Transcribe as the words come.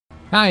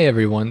Hi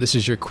everyone, this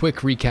is your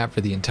quick recap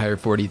for the entire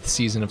 40th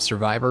season of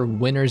Survivor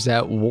Winners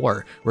at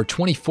War, where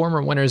 20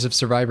 former winners of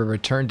Survivor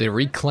return to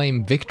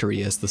reclaim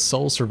victory as the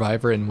sole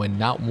survivor and win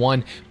not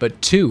 $1, but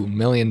 $2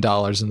 million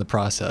in the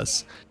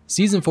process.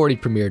 Season 40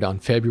 premiered on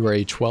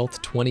February 12th,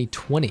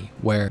 2020,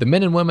 where the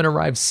men and women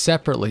arrive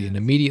separately and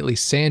immediately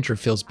Sandra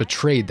feels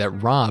betrayed that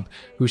Rob,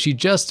 who she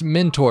just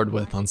mentored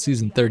with on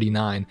season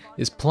 39,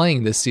 is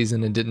playing this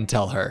season and didn't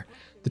tell her.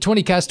 The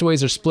 20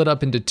 castaways are split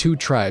up into two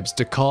tribes,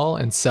 Dakal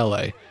and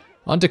Sele.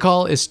 On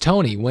Dakal is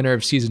Tony, winner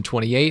of season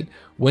 28,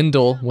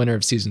 Wendell, winner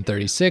of season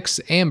 36,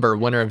 Amber,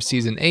 winner of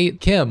season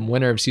 8, Kim,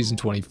 winner of season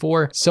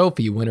 24,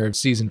 Sophie, winner of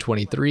season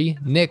 23,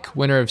 Nick,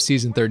 winner of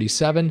season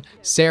 37,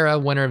 Sarah,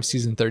 winner of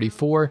season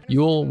 34,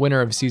 Yul,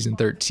 winner of season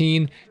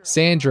 13,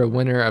 Sandra,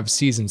 winner of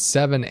season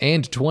 7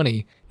 and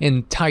 20,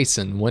 and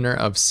Tyson, winner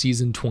of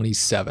season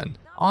 27.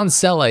 On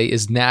Sele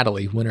is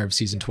Natalie, winner of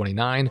season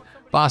 29,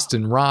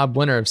 Boston Rob,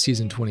 winner of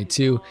season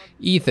 22,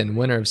 Ethan,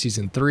 winner of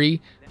season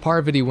 3,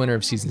 Parvati, winner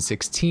of season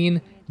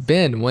 16,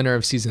 Ben, winner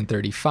of season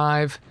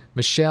 35,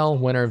 Michele,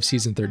 winner of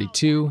season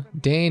 32,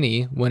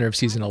 Danni, winner of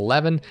season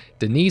 11,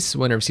 Denise,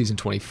 winner of season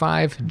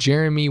 25,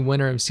 Jeremy,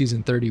 winner of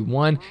season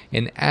 31,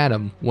 and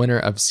Adam, winner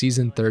of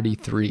season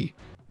 33.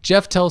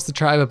 Jeff tells the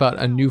tribe about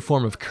a new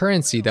form of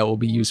currency that will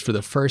be used for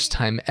the first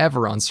time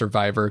ever on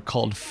Survivor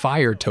called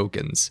fire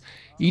tokens.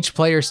 Each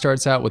player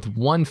starts out with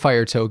one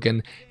fire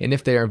token, and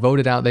if they are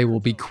voted out, they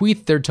will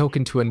bequeath their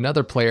token to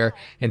another player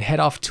and head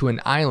off to an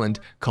island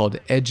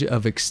called Edge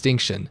of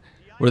Extinction,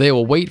 where they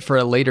will wait for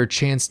a later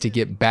chance to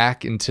get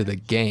back into the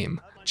game.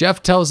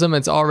 Jeff tells them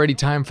it's already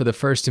time for the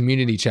first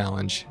immunity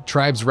challenge.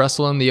 Tribes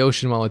wrestle in the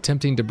ocean while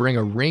attempting to bring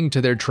a ring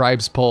to their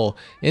tribe's pole.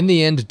 In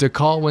the end,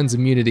 Dakal wins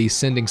immunity,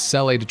 sending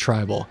Sele to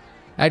tribal.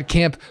 At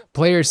camp,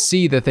 players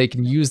see that they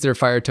can use their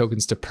fire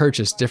tokens to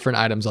purchase different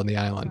items on the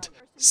island.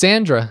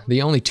 Sandra,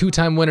 the only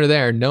two-time winner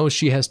there, knows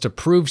she has to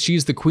prove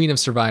she's the queen of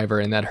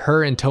Survivor and that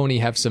her and Tony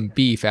have some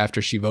beef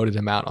after she voted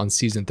him out on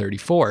season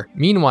 34.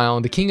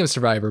 Meanwhile, the king of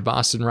Survivor,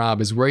 Boston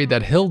Rob, is worried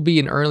that he'll be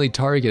an early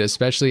target,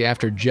 especially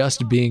after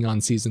just being on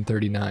season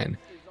 39.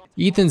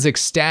 Ethan's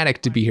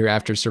ecstatic to be here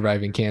after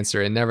surviving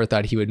cancer and never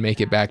thought he would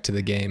make it back to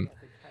the game.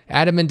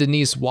 Adam and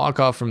Denise walk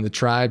off from the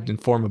tribe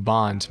and form a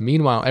bond.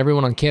 Meanwhile,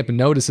 everyone on camp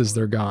notices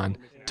they're gone.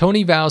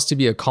 Tony vows to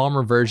be a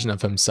calmer version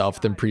of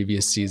himself than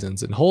previous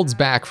seasons and holds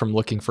back from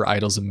looking for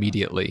idols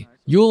immediately.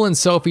 Yul and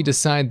Sophie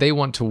decide they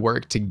want to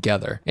work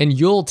together, and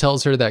Yul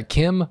tells her that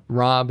Kim,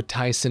 Rob,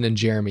 Tyson, and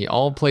Jeremy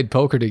all played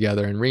poker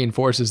together and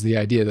reinforces the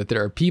idea that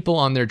there are people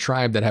on their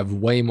tribe that have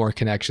way more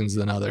connections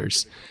than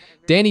others.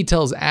 Danni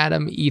tells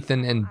Adam,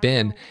 Ethan, and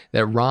Ben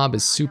that Rob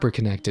is super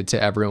connected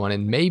to everyone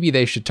and maybe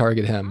they should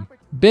target him.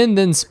 Ben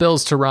then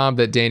spills to Rob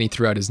that Danni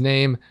threw out his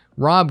name.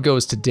 Rob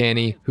goes to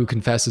Danni, who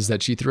confesses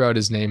that she threw out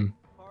his name.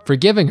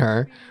 Forgiving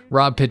her,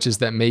 Rob pitches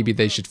that maybe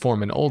they should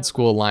form an old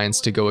school alliance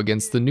to go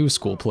against the new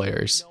school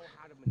players.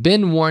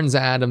 Ben warns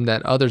Adam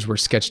that others were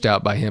sketched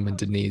out by him and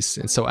Denise,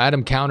 and so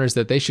Adam counters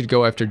that they should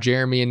go after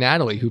Jeremy and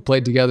Natalie, who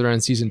played together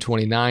on season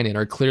 29 and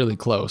are clearly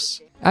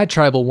close. At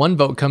Tribal, one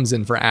vote comes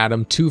in for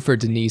Adam, 2 for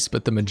Denise,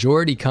 but the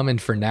majority come in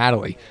for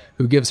Natalie,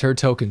 who gives her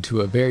token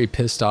to a very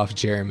pissed off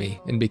Jeremy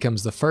and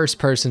becomes the first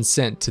person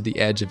sent to the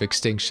Edge of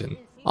Extinction.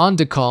 On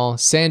Dakal,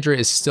 Sandra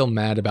is still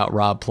mad about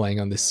Rob playing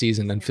on this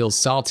season and feels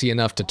salty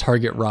enough to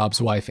target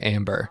Rob's wife,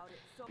 Amber.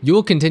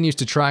 Yul continues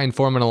to try and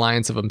form an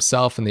alliance of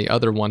himself and the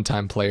other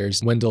one-time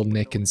players, Wendell,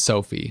 Nick, and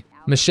Sophie.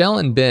 Michele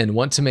and Ben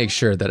want to make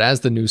sure that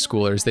as the new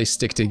schoolers, they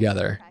stick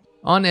together.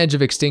 On Edge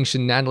of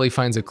Extinction, Natalie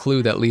finds a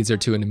clue that leads her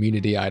to an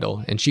immunity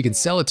idol, and she can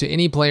sell it to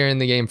any player in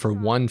the game for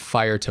 1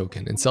 fire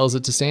token and sells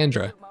it to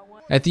Sandra.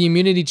 At the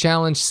immunity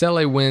challenge,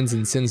 Sele wins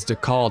and sends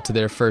Dakal to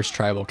their first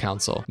tribal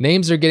council.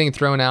 Names are getting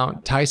thrown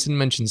out. Tyson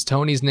mentions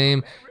Tony's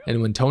name, and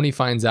when Tony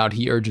finds out,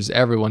 he urges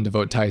everyone to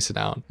vote Tyson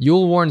out.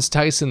 Yul warns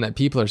Tyson that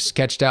people are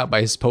sketched out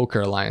by his poker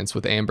alliance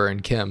with Amber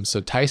and Kim,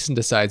 so Tyson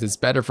decides it's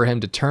better for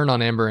him to turn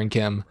on Amber and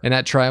Kim. And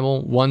at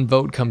tribal, 1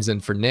 vote comes in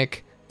for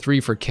Nick, 3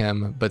 for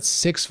Kim, but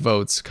 6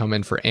 votes come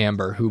in for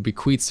Amber, who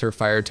bequeaths her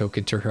fire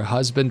token to her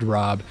husband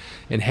Rob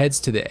and heads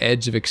to the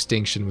Edge of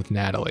Extinction with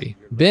Natalie.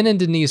 Ben and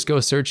Denise go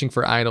searching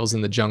for idols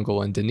in the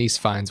jungle and Denise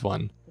finds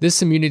one. This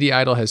immunity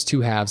idol has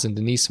 2 halves and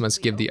Denise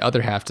must give the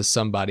other half to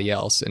somebody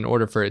else in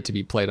order for it to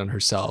be played on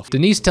herself.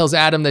 Denise tells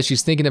Adam that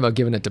she's thinking about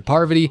giving it to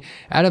Parvati.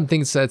 Adam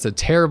thinks that's a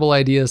terrible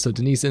idea, so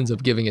Denise ends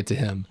up giving it to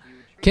him.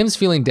 Kim's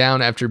feeling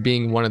down after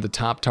being one of the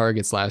top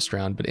targets last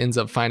round, but ends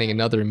up finding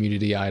another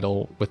immunity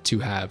idol with 2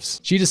 halves.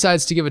 She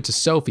decides to give it to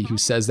Sophie, who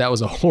says that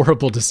was a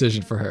horrible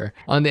decision for her.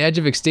 On the Edge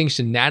of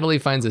Extinction, Natalie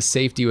finds a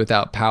safety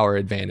without power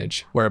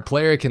advantage, where a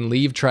player can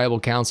leave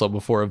tribal council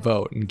before a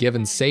vote and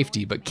given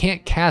safety, but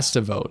can't cast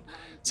a vote.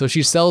 So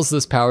she sells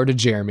this power to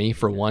Jeremy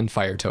for 1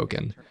 fire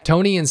token.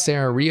 Tony and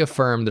Sarah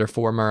reaffirm their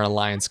former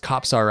alliance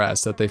Cops R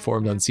Us that they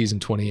formed on season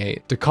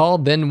 28.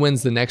 Dakal then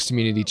wins the next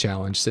immunity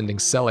challenge, sending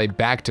Sele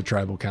back to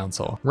tribal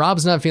council.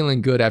 Rob's not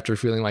feeling good after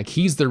feeling like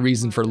he's the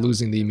reason for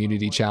losing the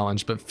immunity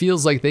challenge, but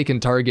feels like they can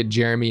target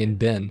Jeremy and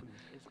Ben.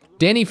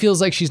 Danni feels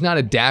like she's not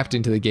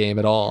adapting to the game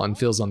at all and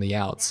feels on the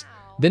outs.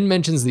 then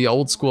mentions the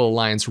old school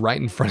alliance right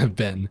in front of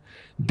Ben.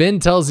 Ben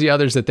tells the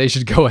others that they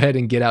should go ahead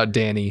and get out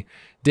Danni.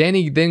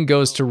 Danni then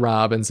goes to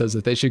Rob and says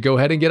that they should go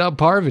ahead and get out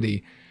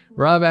Parvati.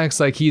 Rob acts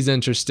like he's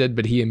interested,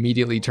 but he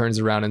immediately turns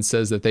around and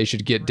says that they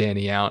should get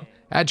Danni out.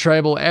 At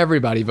Tribal,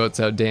 everybody votes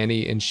out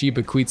Danni, and she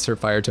bequeaths her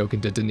fire token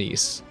to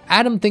Denise.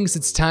 Adam thinks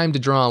it's time to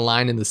draw a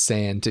line in the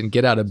sand and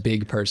get out a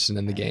big person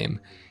in the game.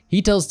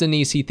 He tells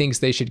Denise he thinks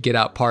they should get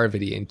out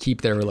Parvati and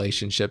keep their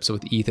relationships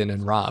with Ethan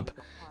and Rob.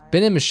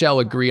 Ben and Michele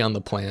agree on the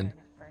plan.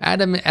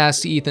 Adam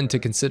asks Ethan to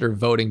consider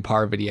voting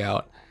Parvati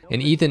out,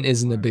 and Ethan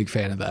isn't a big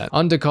fan of that.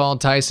 On the call,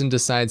 Tyson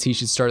decides he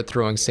should start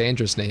throwing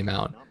Sandra's name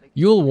out.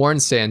 Yul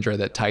warns Sandra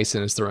that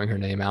Tyson is throwing her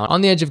name out.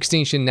 On the edge of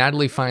extinction,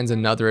 Natalie finds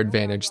another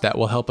advantage that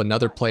will help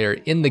another player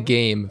in the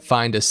game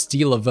find a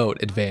steal a vote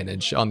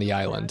advantage on the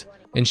island.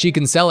 And she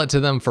can sell it to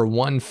them for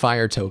 1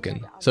 fire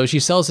token. So she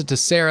sells it to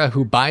Sarah,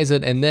 who buys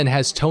it and then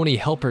has Tony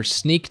help her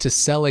sneak to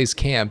Sele's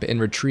camp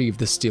and retrieve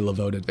the steal a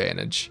vote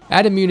advantage.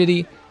 At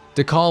immunity,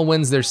 Dakal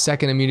wins their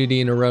 2nd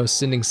immunity in a row,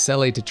 sending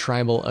Sele to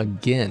Tribal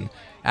again.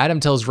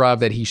 Adam tells Rob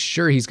that he's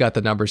sure he's got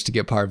the numbers to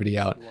get Parvati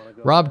out.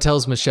 Rob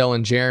tells Michele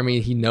and Jeremy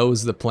he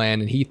knows the plan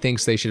and he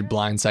thinks they should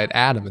blindside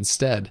Adam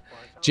instead.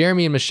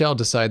 Jeremy and Michele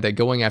decide that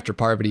going after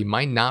Parvati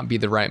might not be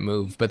the right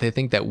move, but they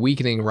think that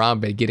weakening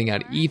Rob by getting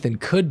out Ethan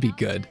could be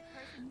good.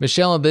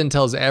 Michele then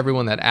tells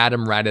everyone that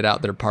Adam ratted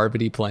out their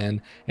Parvati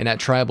plan, and at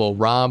Tribal,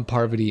 Rob,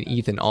 Parvati, and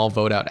Ethan all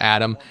vote out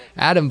Adam.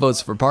 Adam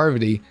votes for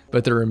Parvati,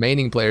 but the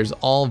remaining players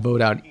all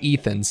vote out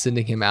Ethan,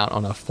 sending him out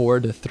on a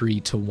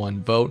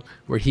 4-3-1 vote,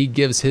 where he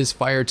gives his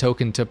fire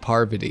token to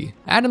Parvati.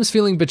 Adam's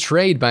feeling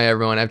betrayed by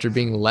everyone after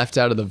being left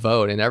out of the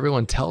vote, and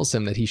everyone tells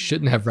him that he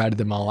shouldn't have ratted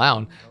them all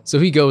out, so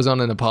he goes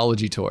on an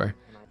apology tour.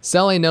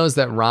 Sele knows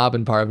that Rob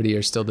and Parvati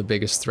are still the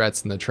biggest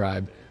threats in the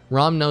tribe.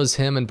 Rob knows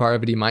him and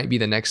Parvati might be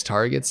the next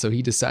target, so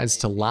he decides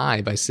to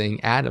lie by saying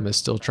Adam is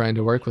still trying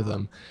to work with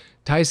him.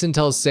 Tyson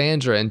tells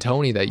Sandra and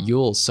Tony that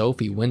Yul,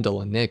 Sophie,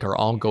 Wendell, and Nick are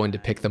all going to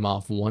pick them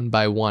off one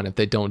by one if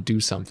they don't do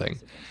something.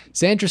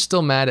 Sandra's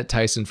still mad at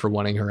Tyson for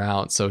wanting her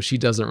out, so she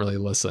doesn't really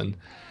listen.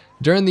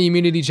 During the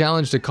immunity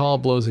challenge,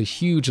 Dakal blows a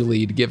huge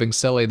lead, giving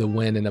Sele the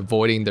win and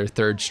avoiding their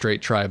 3rd straight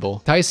tribal.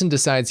 Tyson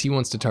decides he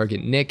wants to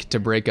target Nick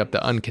to break up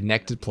the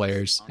unconnected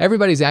players.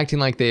 Everybody's acting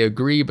like they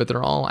agree, but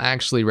they're all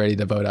actually ready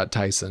to vote out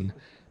Tyson.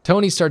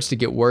 Tony starts to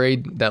get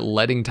worried that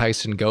letting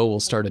Tyson go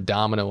will start a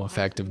domino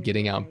effect of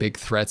getting out big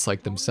threats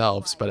like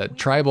themselves, but at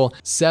Tribal,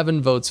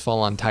 7 votes fall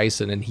on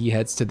Tyson and he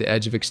heads to the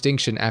edge of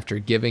extinction after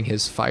giving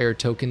his fire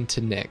token to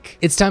Nick.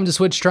 It's time to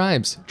switch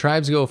tribes.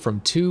 Tribes go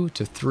from 2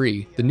 to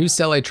 3. The new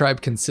Sele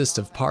tribe consists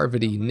of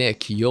Parvati, Nick,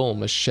 Yul,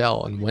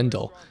 Michele, and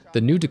Wendell. The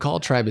new Dakal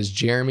tribe is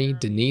Jeremy,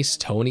 Denise,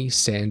 Tony,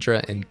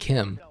 Sandra, and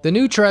Kim. The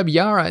new tribe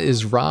Yara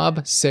is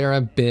Rob, Sarah,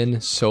 Ben,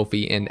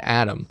 Sophie, and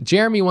Adam.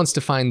 Jeremy wants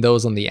to find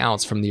those on the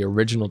outs from the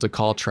original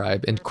Dakal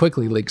tribe and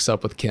quickly links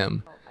up with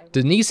Kim.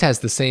 Denise has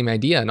the same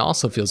idea and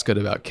also feels good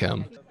about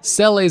Kim.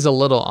 Sele's a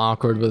little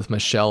awkward with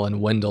Michele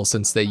and Wendell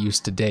since they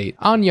used to date.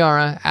 On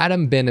Yara,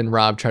 Adam, Ben, and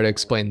Rob try to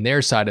explain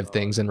their side of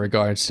things in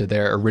regards to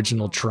their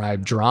original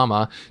tribe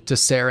drama to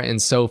Sarah and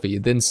Sophie.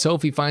 Then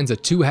Sophie finds a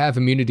 2-half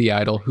immunity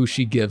idol who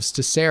she gives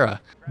to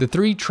Sarah. The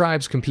 3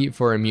 tribes compete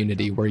for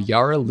immunity, where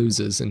Yara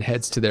loses and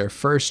heads to their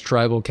first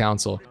tribal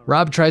council.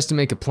 Rob tries to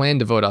make a plan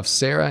to vote off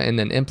Sarah and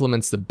then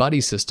implements the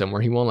buddy system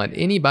where he won't let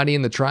anybody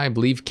in the tribe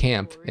leave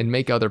camp and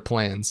make other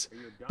plans.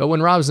 But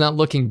when Rob's not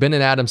looking, Ben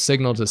and Adam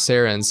signal to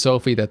Sarah and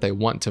Sophie that they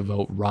want to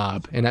vote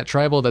Rob, and at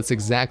Tribal that's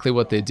exactly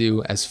what they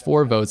do as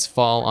 4 votes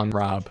fall on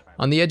Rob.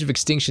 On the edge of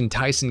extinction,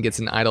 Tyson gets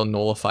an idol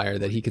nullifier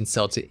that he can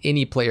sell to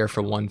any player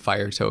for 1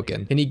 fire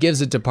token, and he gives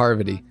it to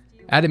Parvati.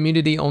 At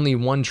immunity, only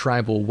 1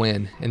 tribe will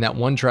win, and that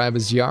 1 tribe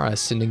is Yara,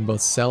 sending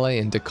both Sele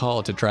and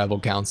Dakal to tribal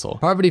council.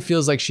 Parvati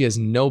feels like she has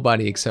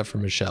nobody except for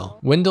Michele.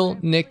 Wendell,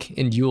 Nick,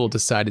 and Yul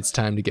decide it's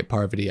time to get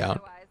Parvati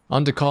out.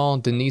 On Dakal,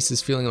 Denise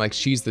is feeling like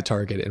she's the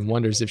target and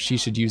wonders if she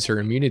should use her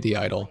immunity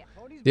idol.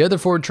 The other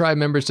 4 tribe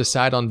members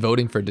decide on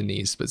voting for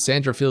Denise, but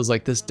Sandra feels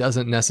like this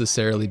doesn't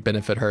necessarily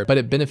benefit her, but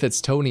it benefits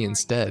Tony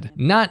instead.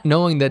 Not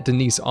knowing that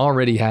Denise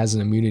already has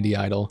an immunity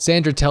idol,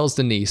 Sandra tells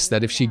Denise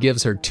that if she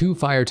gives her 2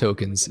 fire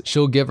tokens,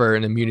 she'll give her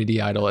an immunity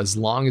idol as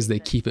long as they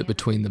keep it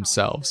between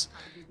themselves.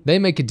 They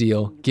make a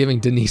deal, giving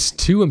Denise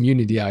 2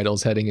 immunity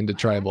idols heading into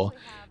Tribal.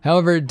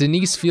 However,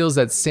 Denise feels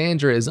that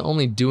Sandra is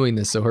only doing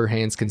this so her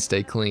hands can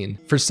stay clean.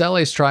 For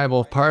Sele's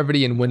Tribal,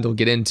 Parvati and Wendell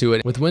get into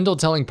it, with Wendell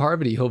telling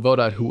Parvati he'll vote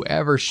out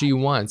whoever she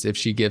wants if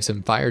she gives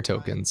him fire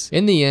tokens.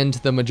 In the end,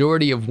 the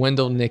majority of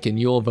Wendell, Nick, and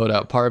Yul vote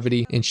out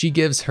Parvati, and she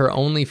gives her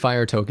only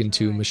fire token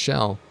to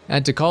Michele.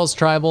 At Dakal's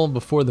Tribal,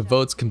 before the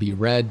votes can be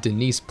read,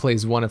 Denise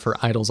plays one of her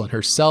idols on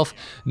herself,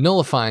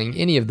 nullifying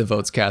any of the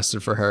votes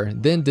casted for her.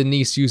 Then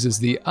Denise uses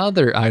the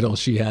other idol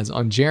she has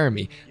on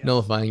Jeremy,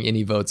 nullifying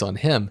any votes on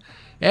him.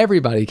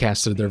 Everybody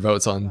casted their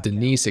votes on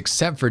Denise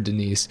except for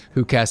Denise,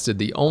 who casted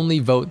the only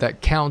vote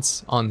that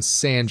counts on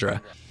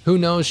Sandra. Who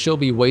knows, she'll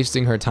be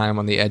wasting her time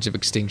on the edge of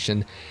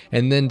extinction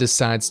and then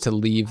decides to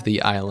leave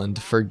the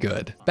island for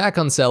good. Back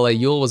on Cele,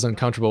 Yul was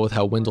uncomfortable with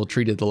how Wendell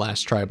treated the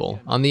last tribal.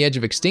 On the edge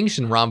of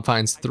extinction, Rob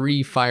finds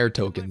 3 fire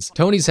tokens.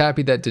 Tony's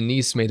happy that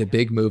Denise made a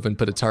big move and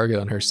put a target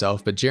on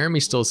herself, but Jeremy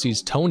still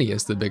sees Tony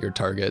as the bigger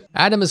target.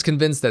 Adam is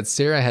convinced that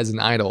Sarah has an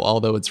idol,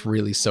 although it's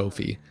really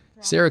Sophie.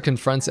 Sarah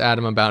confronts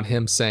Adam about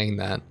him saying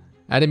that.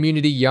 At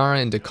immunity, Yara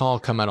and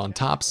Dekal come out on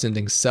top,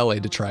 sending Cele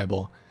to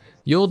tribal.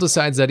 Yul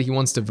decides that he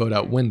wants to vote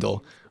out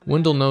Wendell.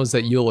 Wendell knows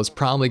that Yul is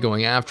probably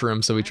going after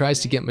him, so he tries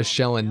to get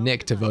Michele and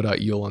Nick to vote out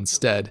Yul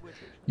instead.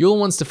 Yul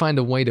wants to find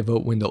a way to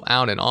vote Wendell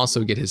out and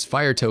also get his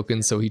fire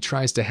token, so he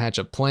tries to hatch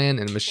a plan,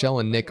 and Michele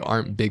and Nick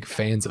aren't big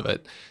fans of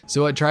it.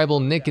 So at tribal,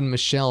 Nick and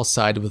Michele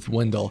side with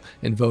Wendell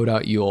and vote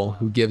out Yul,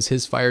 who gives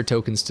his fire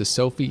tokens to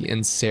Sophie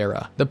and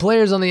Sarah. The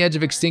players on the edge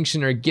of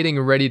extinction are getting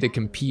ready to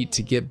compete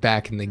to get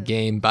back in the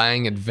game,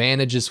 buying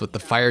advantages with the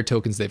fire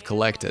tokens they've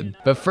collected.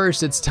 But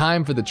first, it's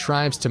time for the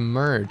tribes to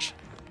merge.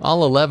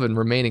 All 11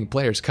 remaining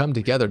players come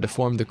together to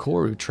form the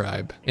Koru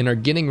tribe, and are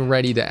getting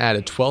ready to add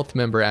a 12th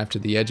member after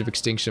the Edge of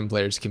Extinction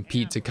players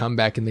compete to come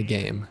back in the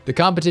game. The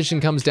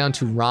competition comes down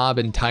to Rob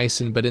and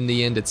Tyson, but in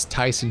the end it's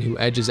Tyson who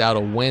edges out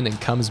a win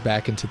and comes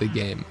back into the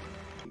game.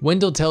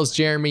 Wendell tells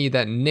Jeremy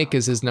that Nick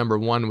is his number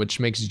 1, which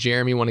makes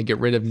Jeremy want to get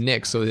rid of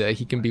Nick so that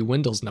he can be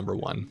Wendell's number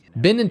 1.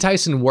 Ben and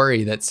Tyson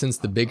worry that since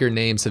the bigger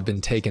names have been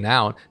taken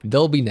out,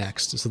 they'll be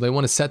next, so they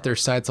want to set their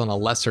sights on a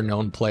lesser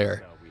known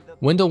player.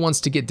 Wendell wants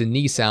to get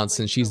Denise out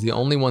since she's the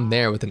only one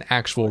there with an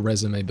actual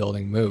resume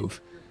building move.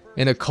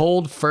 In a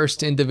cold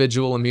first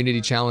individual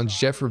immunity challenge,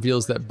 Jeff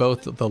reveals that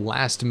both the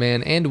last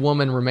man and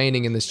woman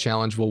remaining in this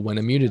challenge will win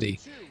immunity.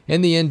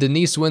 In the end,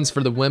 Denise wins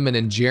for the women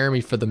and Jeremy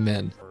for the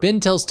men.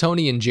 Ben tells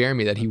Tony and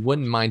Jeremy that he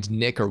wouldn't mind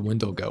Nick or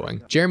Wendell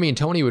going. Jeremy and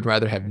Tony would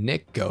rather have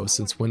Nick go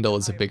since Wendell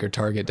is a bigger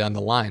target down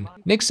the line.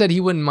 Nick said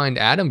he wouldn't mind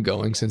Adam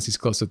going since he's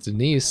close with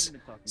Denise.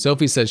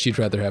 Sophie says she'd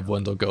rather have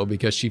Wendell go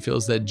because she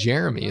feels that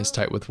Jeremy is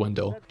tight with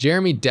Wendell.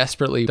 Jeremy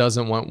desperately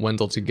doesn't want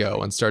Wendell to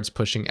go and starts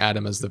pushing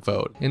Adam as the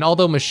vote. And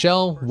although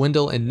Michele,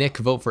 Wendell, and Nick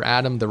vote for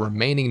Adam, the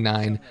remaining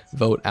 9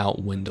 vote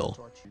out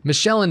Wendell.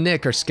 Michele and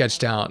Nick are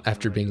sketched out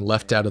after being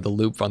left out of the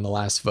loop on the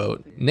last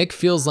vote. Nick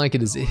feels like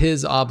it is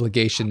his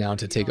obligation now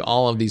to take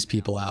all of these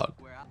people out.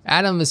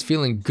 Adam is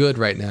feeling good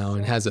right now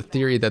and has a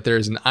theory that there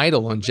is an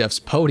idol on Jeff's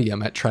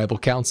podium at Tribal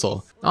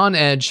Council. On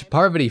Edge,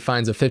 Parvati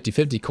finds a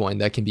 50-50 coin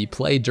that can be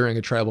played during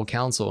a Tribal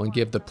Council and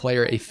give the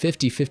player a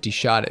 50-50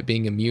 shot at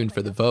being immune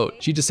for the vote.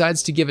 She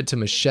decides to give it to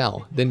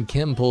Michele, then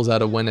Kim pulls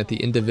out a win at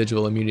the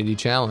individual immunity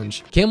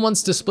challenge. Kim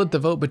wants to split the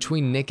vote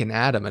between Nick and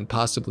Adam and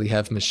possibly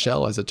have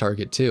Michele as a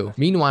target too.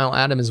 Meanwhile,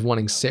 Adam is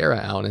wanting Sarah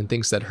out and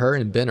thinks that her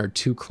and Ben are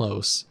too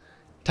close.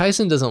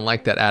 Tyson doesn't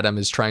like that Adam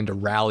is trying to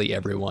rally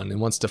everyone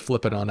and wants to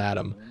flip it on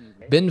Adam.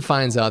 Ben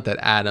finds out that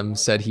Adam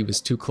said he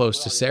was too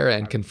close to Sarah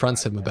and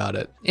confronts him about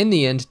it. In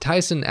the end,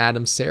 Tyson,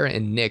 Adam, Sarah,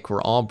 and Nick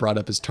were all brought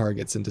up as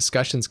targets, and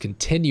discussions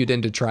continued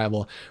into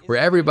Tribal, where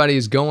everybody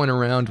is going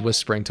around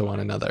whispering to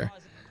one another.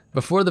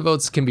 Before the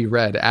votes can be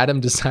read, Adam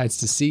decides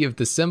to see if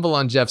the symbol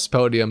on Jeff's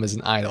podium is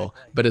an idol,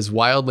 but is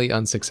wildly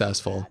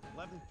unsuccessful.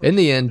 In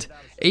the end,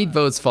 8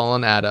 votes fall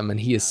on Adam and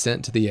he is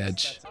sent to the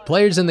edge.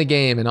 Players in the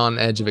game and on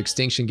Edge of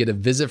Extinction get a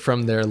visit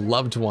from their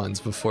loved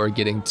ones before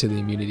getting to the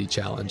immunity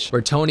challenge,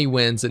 where Tony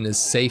wins and is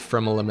safe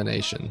from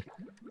elimination.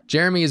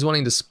 Jeremy is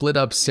wanting to split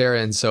up Sarah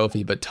and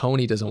Sophie, but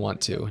Tony doesn't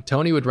want to.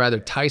 Tony would rather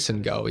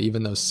Tyson go,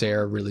 even though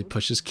Sarah really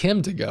pushes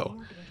Kim to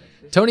go.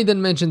 Tony then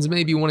mentions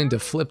maybe wanting to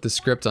flip the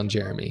script on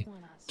Jeremy.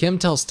 Kim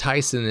tells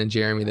Tyson and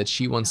Jeremy that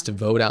she wants to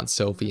vote out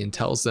Sophie and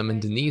tells them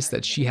and Denise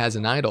that she has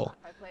an idol.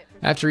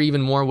 After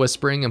even more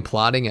whispering and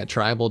plotting at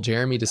Tribal,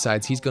 Jeremy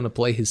decides he's going to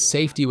play his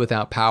safety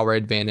without power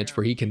advantage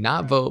where he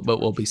cannot vote but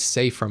will be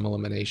safe from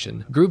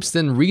elimination. Groups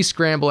then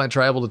re-scramble at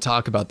Tribal to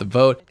talk about the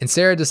vote, and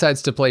Sarah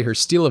decides to play her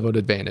steal a vote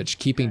advantage,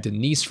 keeping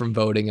Denise from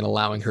voting and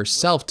allowing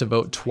herself to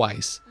vote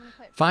twice.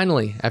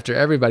 Finally, after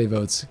everybody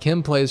votes,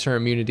 Kim plays her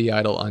immunity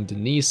idol on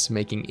Denise,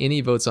 making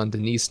any votes on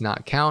Denise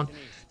not count.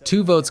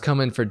 2 votes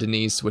come in for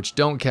Denise, which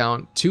don't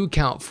count, 2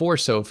 count for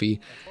Sophie,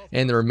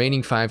 and the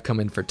remaining 5 come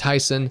in for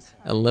Tyson,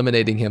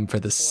 eliminating him for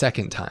the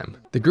second time.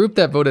 The group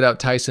that voted out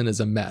Tyson is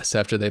a mess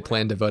after they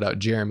planned to vote out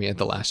Jeremy at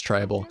the last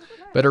Tribal,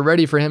 but are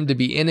ready for him to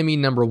be enemy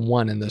number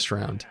 1 in this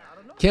round.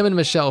 Kim and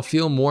Michele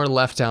feel more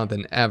left out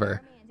than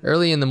ever.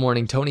 Early in the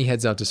morning, Tony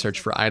heads out to search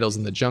for idols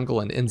in the jungle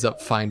and ends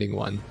up finding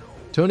one.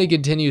 Tony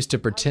continues to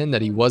pretend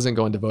that he wasn't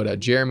going to vote out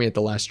Jeremy at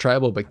the last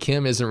Tribal, but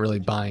Kim isn't really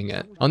buying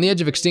it. On the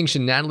Edge of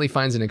Extinction, Natalie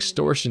finds an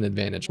extortion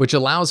advantage, which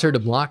allows her to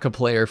block a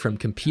player from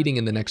competing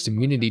in the next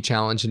immunity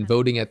challenge and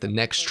voting at the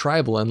next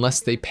Tribal unless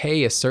they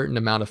pay a certain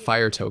amount of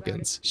fire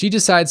tokens. She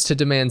decides to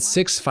demand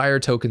 6 fire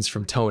tokens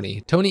from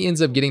Tony. Tony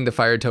ends up getting the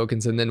fire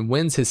tokens and then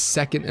wins his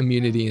 2nd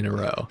immunity in a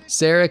row.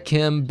 Sarah,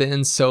 Kim,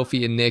 Ben,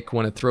 Sophie, and Nick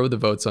want to throw the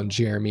votes on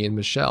Jeremy and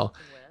Michele.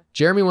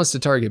 Jeremy wants to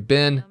target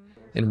Ben,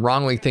 and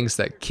wrongly thinks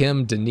that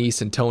Kim,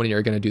 Denise, and Tony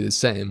are going to do the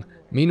same.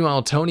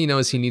 Meanwhile, Tony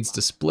knows he needs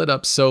to split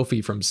up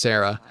Sophie from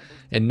Sarah,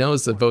 and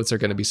knows the votes are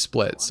going to be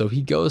split, so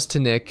he goes to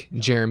Nick,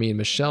 Jeremy, and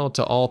Michele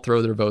to all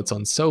throw their votes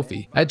on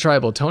Sophie. At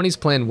Tribal, Tony's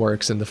plan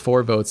works, and the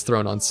 4 votes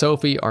thrown on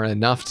Sophie are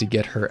enough to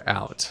get her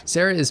out.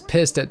 Sarah is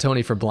pissed at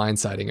Tony for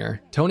blindsiding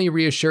her. Tony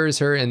reassures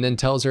her and then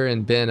tells her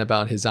and Ben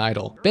about his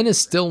idol. Ben is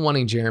still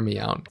wanting Jeremy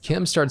out.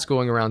 Kim starts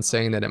going around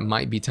saying that it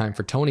might be time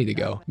for Tony to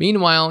go.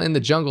 Meanwhile, in the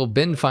jungle,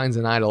 Ben finds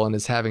an idol and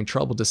is having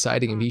trouble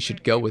deciding if he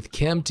should go with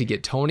Kim to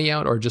get Tony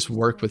out or just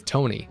work with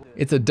Tony.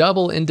 It's a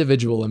double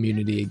individual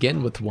immunity,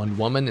 again with 1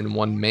 woman and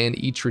 1 man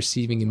each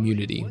receiving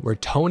immunity, where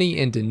Tony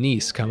and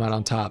Denise come out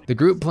on top. The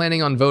group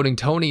planning on voting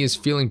Tony is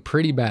feeling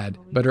pretty bad,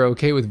 but are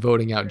okay with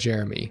voting out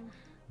Jeremy.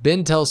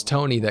 Ben tells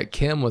Tony that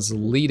Kim was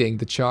leading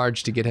the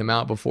charge to get him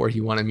out before he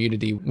won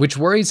immunity, which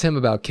worries him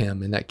about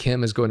Kim and that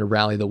Kim is going to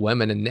rally the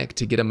women and Nick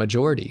to get a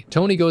majority.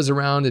 Tony goes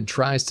around and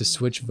tries to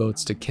switch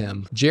votes to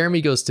Kim. Jeremy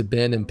goes to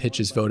Ben and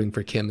pitches voting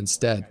for Kim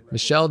instead.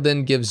 Michele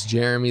then gives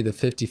Jeremy the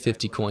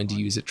 50-50 coin to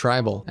use at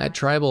Tribal. At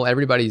Tribal,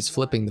 everybody is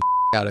flipping the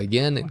out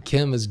again, and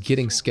Kim is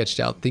getting sketched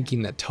out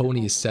thinking that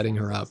Tony is setting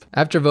her up.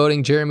 After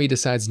voting, Jeremy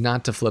decides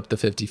not to flip the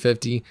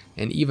 50-50,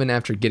 and even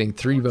after getting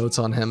 3 votes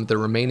on him, the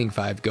remaining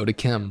 5 go to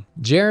Kim.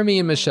 Jeremy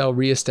and Michele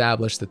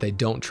reestablish that they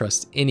don't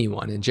trust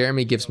anyone, and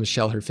Jeremy gives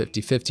Michele her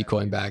 50-50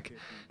 coin back.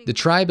 The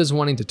tribe is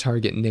wanting to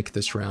target Nick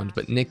this round,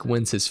 but Nick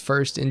wins his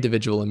first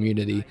individual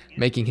immunity,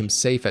 making him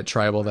safe at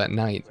Tribal that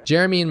night.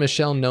 Jeremy and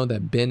Michele know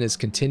that Ben is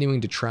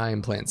continuing to try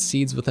and plant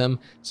seeds with him,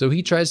 so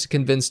he tries to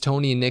convince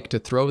Tony and Nick to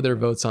throw their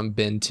votes on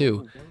Ben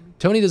too.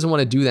 Tony doesn't want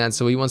to do that,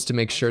 so he wants to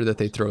make sure that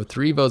they throw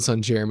 3 votes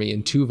on Jeremy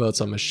and 2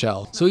 votes on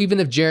Michele. So even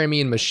if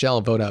Jeremy and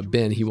Michele vote out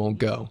Ben, he won't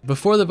go.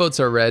 Before the votes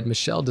are read,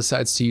 Michele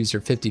decides to use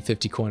her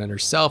 50-50 coin on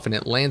herself, and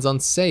it lands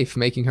on safe,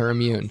 making her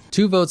immune.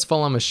 2 votes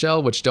fall on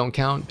Michele, which don't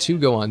count, 2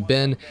 go on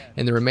Ben,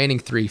 and the remaining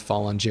 3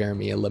 fall on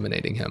Jeremy,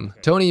 eliminating him.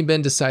 Tony and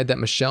Ben decide that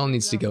Michele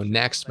needs to go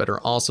next, but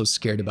are also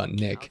scared about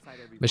Nick.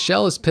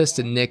 Michele is pissed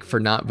at Nick for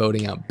not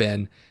voting out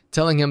Ben,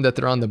 telling him that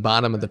they're on the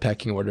bottom of the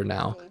pecking order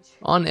now.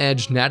 On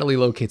edge, Natalie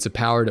locates a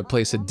power to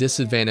place a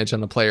disadvantage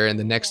on a player in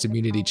the next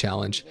immunity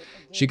challenge.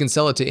 She can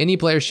sell it to any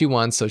player she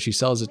wants, so she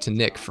sells it to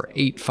Nick for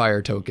 8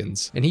 fire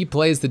tokens, and he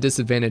plays the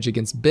disadvantage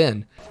against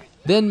Ben.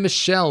 Then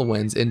Michele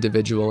wins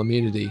individual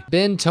immunity.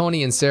 Ben,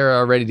 Tony, and Sarah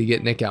are ready to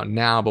get Nick out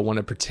now, but want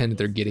to pretend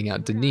they're getting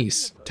out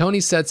Denise. Tony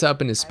sets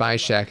up in his spy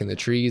shack in the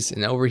trees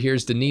and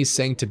overhears Denise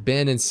saying to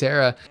Ben and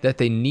Sarah that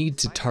they need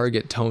to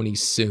target Tony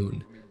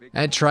soon.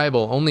 At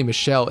Tribal, only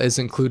Michele is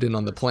included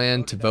on the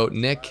plan to vote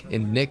Nick,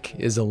 and Nick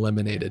is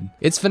eliminated.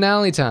 It's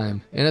finale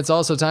time, and it's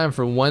also time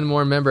for one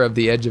more member of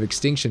the Edge of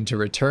Extinction to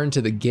return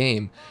to the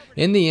game.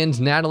 In the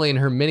end, Natalie and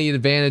her many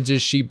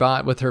advantages she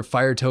bought with her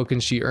fire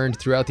tokens she earned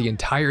throughout the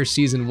entire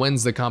season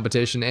wins the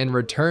competition and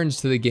returns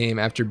to the game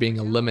after being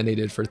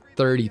eliminated for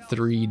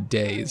 33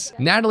 days.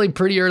 Natalie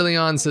pretty early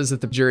on says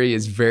that the jury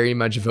is very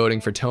much voting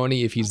for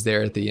Tony if he's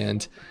there at the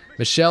end.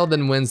 Michele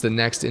then wins the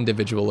next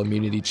individual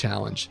immunity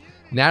challenge.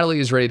 Natalie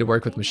is ready to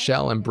work with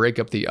Michele and break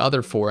up the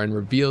other 4 and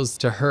reveals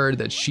to her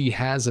that she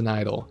has an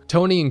idol.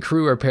 Tony and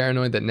crew are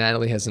paranoid that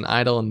Natalie has an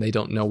idol and they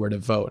don't know where to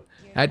vote.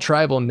 At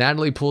Tribal,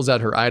 Natalie pulls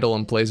out her idol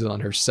and plays it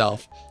on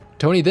herself.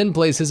 Tony then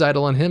plays his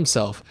idol on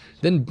himself.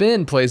 Then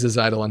Ben plays his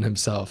idol on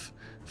himself.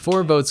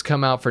 4 votes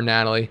come out for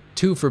Natalie,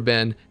 2 for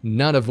Ben,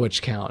 none of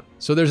which count.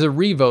 So there's a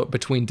revote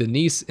between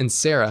Denise and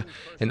Sarah,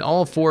 and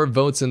all 4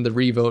 votes in the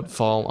revote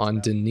fall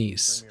on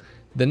Denise.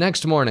 The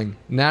next morning,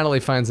 Natalie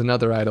finds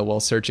another idol while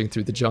searching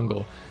through the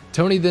jungle.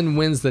 Tony then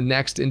wins the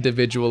next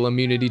individual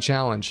immunity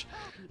challenge.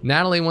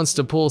 Natalie wants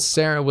to pull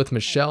Sarah with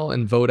Michele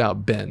and vote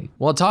out Ben.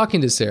 While talking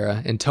to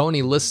Sarah and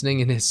Tony listening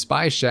in his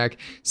spy shack,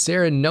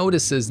 Sarah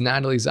notices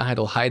Natalie's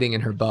idol hiding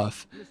in her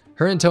buff.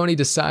 Her and Tony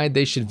decide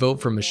they should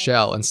vote for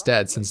Michele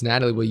instead, since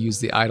Natalie will use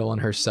the idol on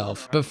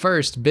herself. But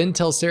first, Ben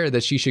tells Sarah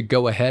that she should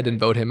go ahead and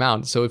vote him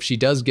out, so if she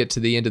does get to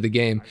the end of the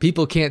game,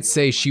 people can't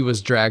say she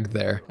was dragged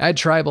there. At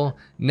Tribal,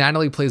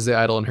 Natalie plays the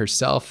idol on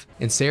herself,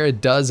 and Sarah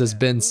does as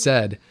Ben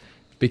said,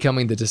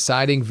 becoming the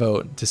deciding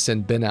vote to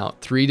send Ben out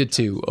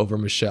 3-2 over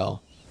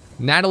Michele.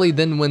 Natalie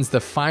then wins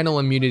the final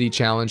immunity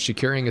challenge,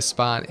 securing a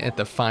spot at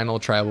the final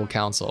Tribal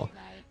Council.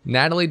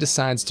 Natalie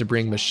decides to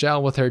bring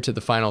Michele with her to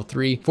the final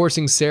 3,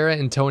 forcing Sarah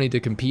and Tony to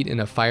compete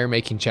in a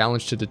fire-making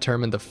challenge to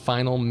determine the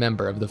final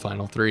member of the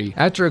final 3.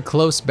 After a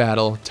close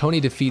battle, Tony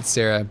defeats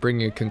Sarah,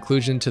 bringing a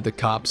conclusion to the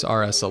Cops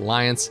RS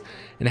alliance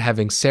and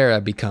having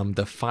Sarah become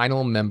the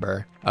final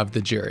member of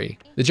the jury.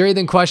 The jury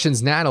then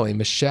questions Natalie,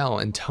 Michele,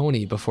 and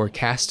Tony before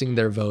casting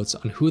their votes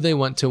on who they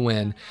want to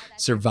win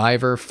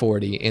Survivor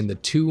 40 and the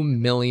 $2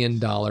 million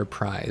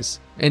prize.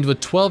 And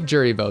with 12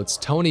 jury votes,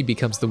 Tony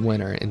becomes the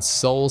winner and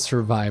sole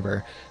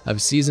survivor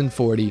of Season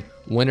 40,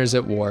 Winners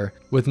at War,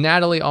 with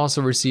Natalie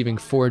also receiving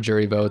 4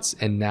 jury votes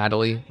and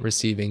Natalie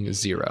receiving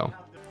 0.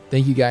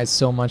 Thank you guys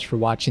so much for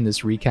watching this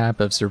recap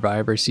of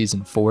Survivor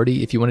Season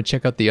 40. If you want to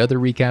check out the other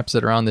recaps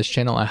that are on this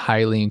channel, I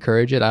highly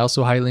encourage it. I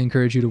also highly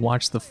encourage you to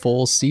watch the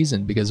full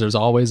season because there's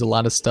always a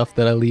lot of stuff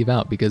that I leave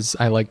out because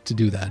I like to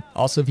do that.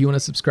 Also, if you want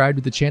to subscribe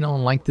to the channel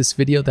and like this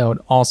video, that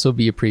would also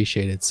be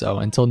appreciated. So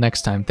until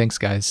next time, thanks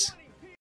guys.